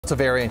It's a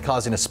variant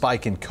causing a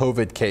spike in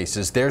COVID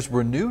cases. There's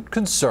renewed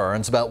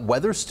concerns about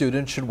whether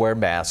students should wear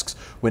masks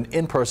when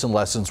in-person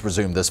lessons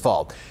resume this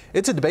fall.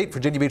 It's a debate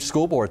Virginia Beach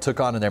School Board took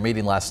on in their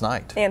meeting last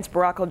night. Ann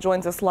Sparacco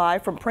joins us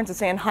live from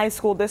Princess Anne High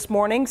School this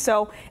morning.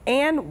 So,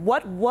 Ann,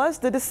 what was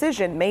the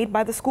decision made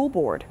by the school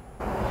board?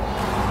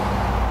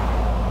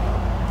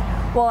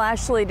 Well,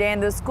 Ashley, Dan,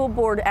 the school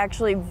board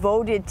actually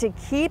voted to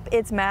keep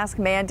its mask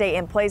mandate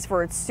in place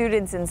for its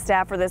students and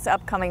staff for this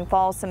upcoming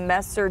fall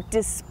semester,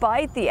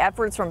 despite the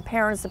efforts from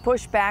parents to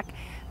push back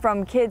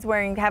from kids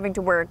having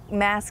to wear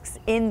masks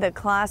in the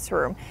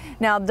classroom.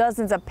 Now,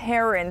 dozens of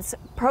parents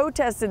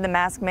protested the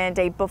mask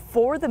mandate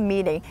before the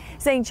meeting,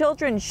 saying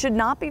children should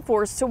not be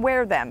forced to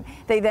wear them.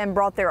 They then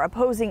brought their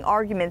opposing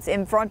arguments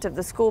in front of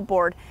the school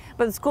board,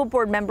 but the school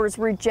board members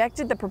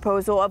rejected the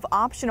proposal of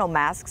optional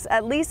masks,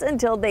 at least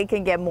until they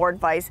can get more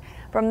advice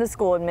from the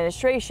school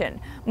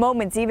administration.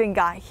 Moments even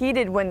got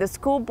heated when the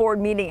school board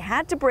meeting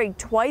had to break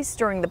twice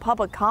during the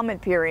public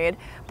comment period.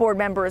 Board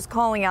members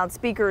calling out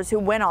speakers who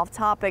went off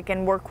topic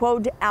and were,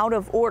 quote, out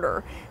of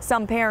order.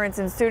 Some parents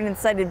and students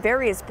cited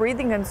various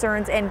breathing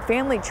concerns and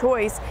family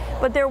choice,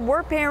 but there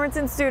were parents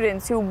and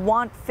students who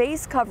want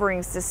face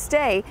coverings to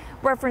stay,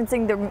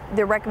 referencing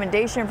the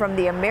recommendation from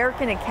the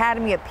American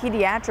Academy of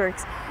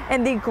Pediatrics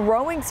and the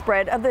growing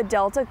spread of the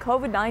Delta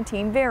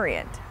COVID-19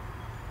 variant.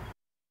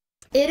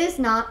 It is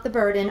not the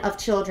burden of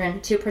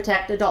children to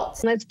protect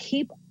adults. Let's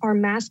keep our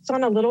masks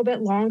on a little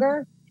bit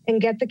longer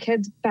and get the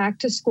kids back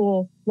to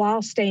school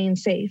while staying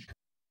safe.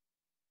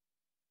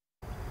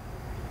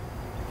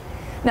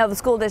 Now, the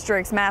school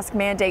district's mask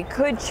mandate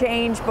could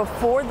change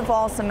before the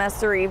fall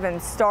semester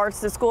even starts.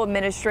 The school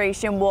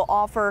administration will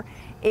offer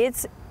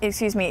its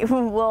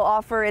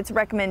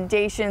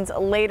recommendations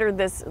later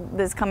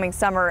this coming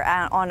summer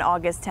on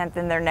August 10th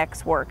in their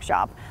next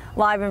workshop.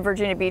 Live in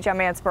Virginia Beach, I'm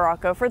Ann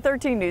Sparacco for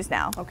 13 News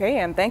Now. Okay,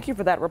 and thank you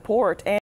for that report.